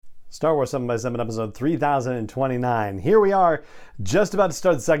Star Wars 7x7 episode 3029. Here we are, just about to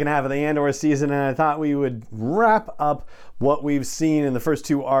start the second half of the Andor season, and I thought we would wrap up what we've seen in the first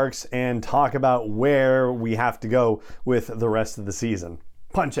two arcs and talk about where we have to go with the rest of the season.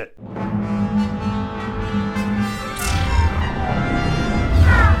 Punch it!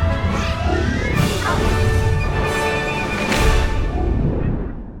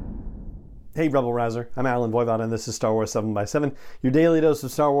 Hey Rebel Rouser, I'm Alan Voivod and this is Star Wars 7x7, your daily dose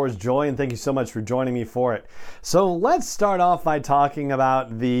of Star Wars joy, and thank you so much for joining me for it. So let's start off by talking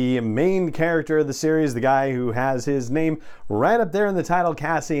about the main character of the series, the guy who has his name right up there in the title,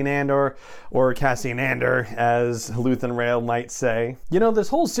 Cassian Andor, or Cassian Andor, as Luthen Rail might say. You know, this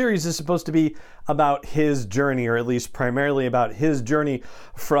whole series is supposed to be about his journey, or at least primarily about his journey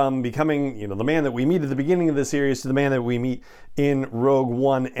from becoming, the man that we meet at the beginning of the series to the man that we meet in Rogue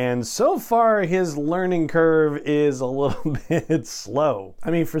One, and so far his learning curve is a little bit slow.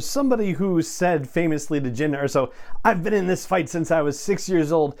 I mean, for somebody who said famously to Jyn Erso, "I've been in this fight since I was 6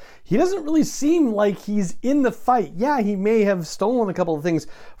 years old," he doesn't really seem like he's in the fight. Yeah, he may have stolen a couple of things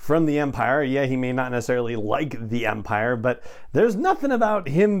from the Empire. Yeah, he may not necessarily like the Empire, but there's nothing about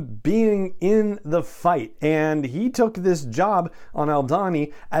him being in the fight. And he took this job on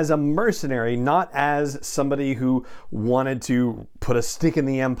Aldhani as a mercenary, not as somebody who wanted to put a stick in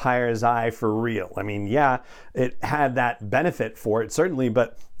the Empire's eye for real. I mean, yeah, it had that benefit for it, certainly,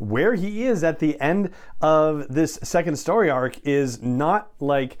 but where he is at the end of this second story arc is not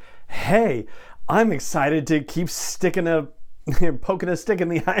like, hey, I'm excited to keep poking a stick in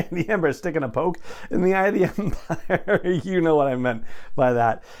the eye of the Emperor, sticking a poke in the eye of the Empire. You know what I meant by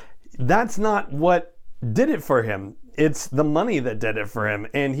that. That's not what did it for him. It's the money that did it for him.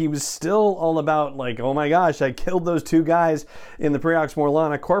 And he was still all about like, oh my gosh, I killed those two guys in the Preox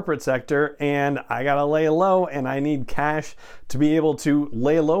Morlana corporate sector and I gotta lay low and I need cash to be able to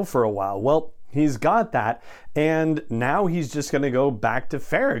lay low for a while. Well, he's got that. And now he's just gonna go back to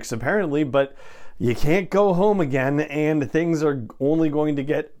Ferrix apparently, but you can't go home again, and things are only going to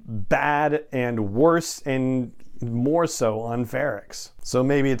get bad and worse and more so on Ferrix. So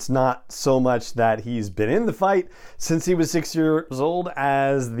maybe it's not so much that he's been in the fight since he was 6 years old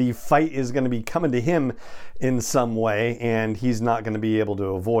as the fight is going to be coming to him in some way and he's not going to be able to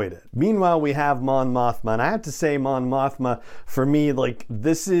avoid it. Meanwhile, we have Mon Mothma, and I have to say Mon Mothma, for me, like,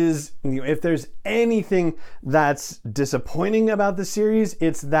 this is, if there's anything that's disappointing about the series,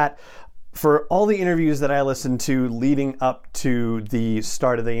 it's that for all the interviews that I listened to leading up to the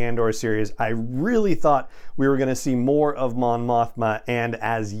start of the Andor series, I really thought we were going to see more of Mon Mothma, and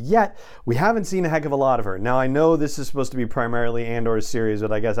as yet, we haven't seen a heck of a lot of her. Now, I know this is supposed to be primarily Andor's series,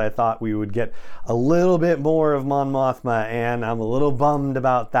 but I guess I thought we would get a little bit more of Mon Mothma, and I'm a little bummed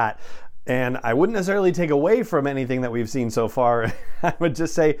about that. And I wouldn't necessarily take away from anything that we've seen so far. I would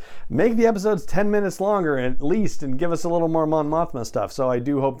just say, make the episodes 10 minutes longer at least and give us a little more Mon Mothma stuff. So I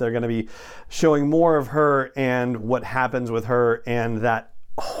do hope they're going to be showing more of her and what happens with her and that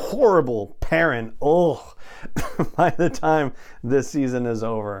horrible parent. Oh, by the time this season is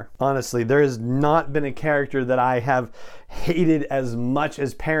over. Honestly, there has not been a character that I have hated as much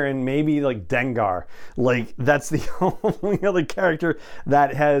as Perrin, maybe like Dengar. Like, that's the only other character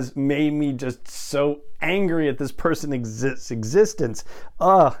that has made me just so angry at this person's existence.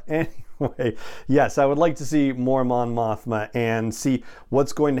 Anyway, yes, I would like to see more Mon Mothma and see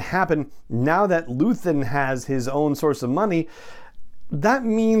what's going to happen now that Luthen has his own source of money. That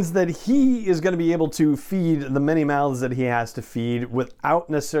means that he is going to be able to feed the many mouths that he has to feed without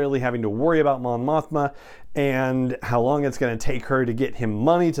necessarily having to worry about Mon Mothma and how long it's going to take her to get him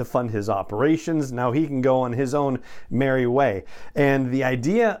money to fund his operations. Now he can go on his own merry way. And the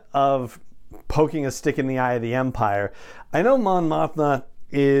idea of poking a stick in the eye of the Empire, I know Mon Mothma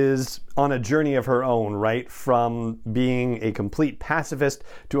is on a journey of her own, right? From being a complete pacifist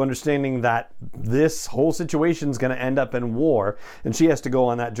to understanding that this whole situation is going to end up in war, and she has to go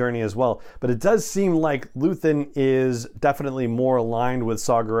on that journey as well. But it does seem like Luthen is definitely more aligned with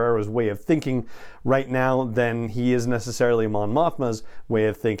Saw Gerrera's way of thinking right now than he is necessarily Mon Mothma's way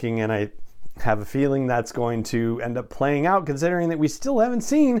of thinking, and I have a feeling that's going to end up playing out, considering that we still haven't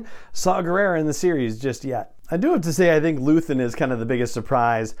seen Saw Gerrera in the series just yet. I do have to say, I think Luthen is kind of the biggest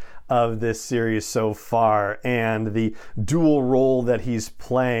surprise of this series so far, and the dual role that he's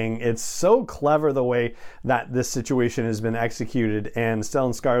playing. It's so clever the way that this situation has been executed, and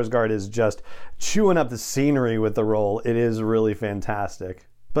Stellan Skarsgård is just chewing up the scenery with the role. It is really fantastic.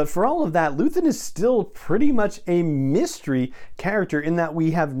 But for all of that, Luthen is still pretty much a mystery character in that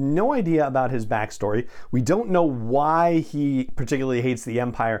we have no idea about his backstory. We don't know why he particularly hates the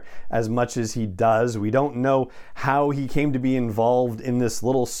Empire as much as he does. We don't know how he came to be involved in this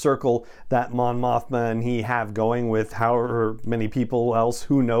little circle that Mon Mothma and he have going with however many people else.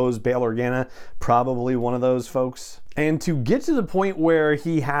 Who knows? Bail Organa, probably one of those folks. And to get to the point where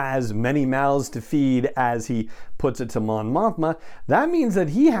he has many mouths to feed, as he puts it to Mon Mothma, that means that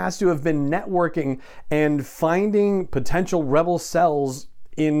he has to have been networking and finding potential rebel cells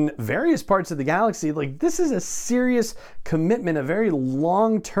in various parts of the galaxy. Like, this is a serious commitment, a very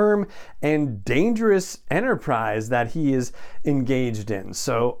long-term and dangerous enterprise that he is engaged in.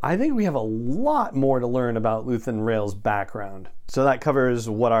 So I think we have a lot more to learn about Luthen Rael's background. So that covers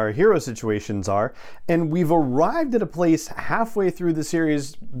what our hero situations are, and we've arrived at a place halfway through the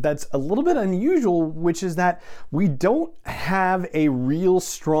series that's a little bit unusual, which is that we don't have a real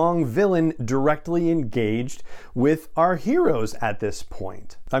strong villain directly engaged with our heroes at this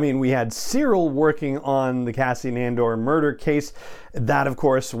point. I mean, we had Cyril working on the Cassian Andor murder case. That, of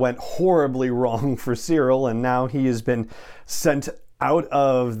course, went horribly wrong for Cyril, and now he has been sent out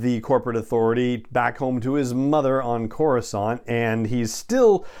of the corporate authority back home to his mother on Coruscant, and he's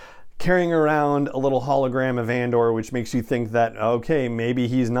still carrying around a little hologram of Andor, which makes you think that, okay, maybe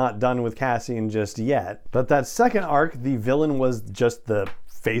he's not done with Cassian just yet. But that second arc, the villain was just the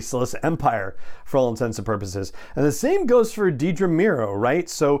faceless Empire for all intents and purposes. And the same goes for Dedra Meero, right?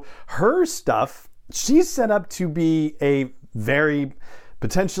 So her stuff, she's set up to be a very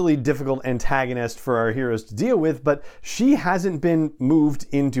potentially difficult antagonist for our heroes to deal with, but she hasn't been moved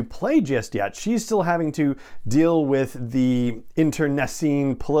into play just yet. She's still having to deal with the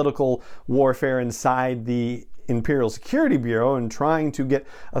internecine political warfare inside the Imperial Security Bureau and trying to get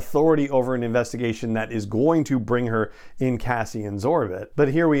authority over an investigation that is going to bring her in Cassian's orbit. But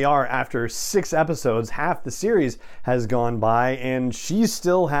here we are after 6 episodes, half the series has gone by, and she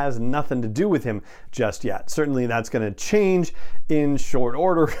still has nothing to do with him just yet. Certainly that's going to change in short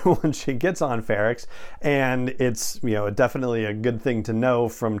order when she gets on Ferrix, and it's, definitely a good thing to know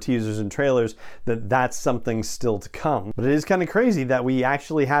from teasers and trailers that that's something still to come. But it is kind of crazy that we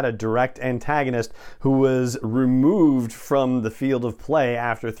actually had a direct antagonist who was removed from the field of play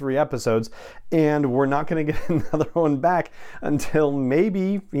after 3 episodes, and we're not going to get another one back until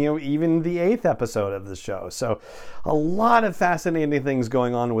maybe, even the 8th episode of the show. So a lot of fascinating things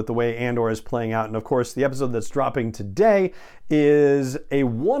going on with the way Andor is playing out. And of course, the episode that's dropping today is a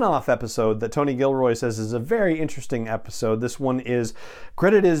one-off episode that Tony Gilroy says is a very interesting episode. This one is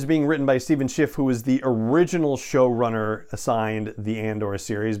credited as being written by Stephen Schiff, who was the original showrunner assigned the Andor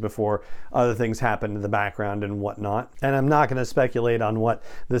series before other things happened in the background and whatnot. And I'm not going to speculate on what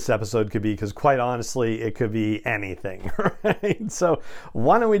this episode could be, because quite honestly, it could be anything, right? So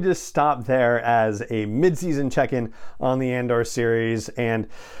why don't we just stop there as a mid-season check-in on the Andor series, and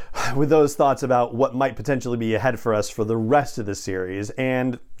with those thoughts about what might potentially be ahead for us for the rest of the series.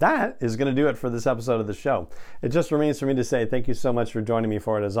 And that is going to do it for this episode of the show. It just remains for me to say thank you so much for joining me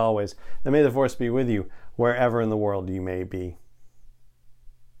for it, as always, and may the Force be with you wherever in the world you may be.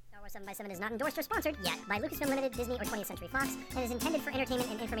 7x7 is not endorsed or sponsored yet by Lucasfilm Limited, Disney, or 20th Century Fox, and is intended for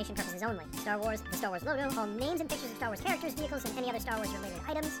entertainment and information purposes only. Star Wars, the Star Wars logo, all names and pictures of Star Wars characters, vehicles, and any other Star Wars related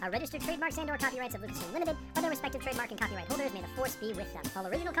items are registered trademarks and/or copyrights of Lucasfilm Limited, or their respective trademark and copyright holders. May the Force be with them. All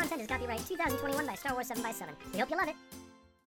original content is copyright 2021 by Star Wars 7x7. We hope you love it.